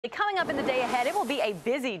Coming up in the day ahead, it will be a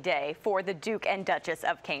busy day for the Duke and Duchess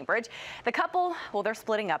of Cambridge. The couple, well, they're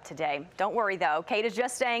splitting up today. Don't worry, though. Kate is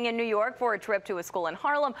just staying in New York for a trip to a school in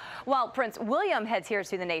Harlem, while Prince William heads here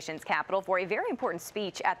to the nation's capital for a very important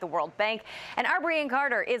speech at the World Bank. And our Brian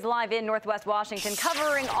Carter is live in Northwest Washington,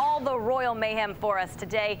 covering all the royal mayhem for us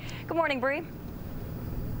today. Good morning, Bree.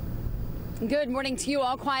 Good morning to you.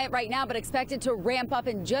 All quiet right now, but expected to ramp up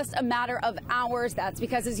in just a matter of hours. That's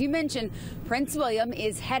because, as you mentioned, Prince William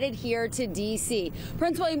is headed here to D.C.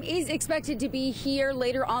 Prince William is expected to be here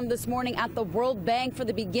later on this morning at the World Bank for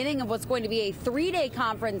the beginning of what's going to be a three-day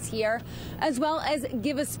conference here, as well as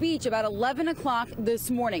give a speech about 11 o'clock this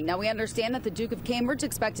morning. Now, we understand that the Duke of Cambridge is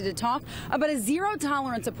expected to talk about a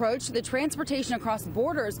zero-tolerance approach to the transportation across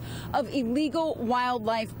borders of illegal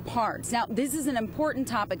wildlife parks. Now, this is an important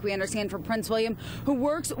topic, we understand, for Prince William, who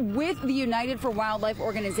works with the United for Wildlife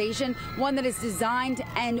organization, one that is designed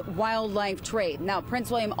to end wildlife trade. Now, Prince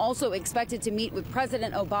William also expected to meet with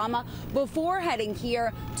President Obama before heading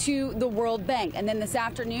here to the World Bank. And then this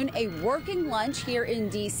afternoon, a working lunch here in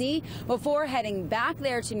D.C. before heading back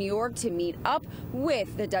there to New York to meet up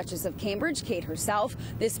with the Duchess of Cambridge, Kate herself.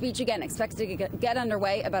 This speech, again, expected to get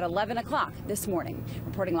underway about 11 o'clock this morning.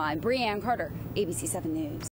 Reporting live, Brianne Carter, ABC 7 News.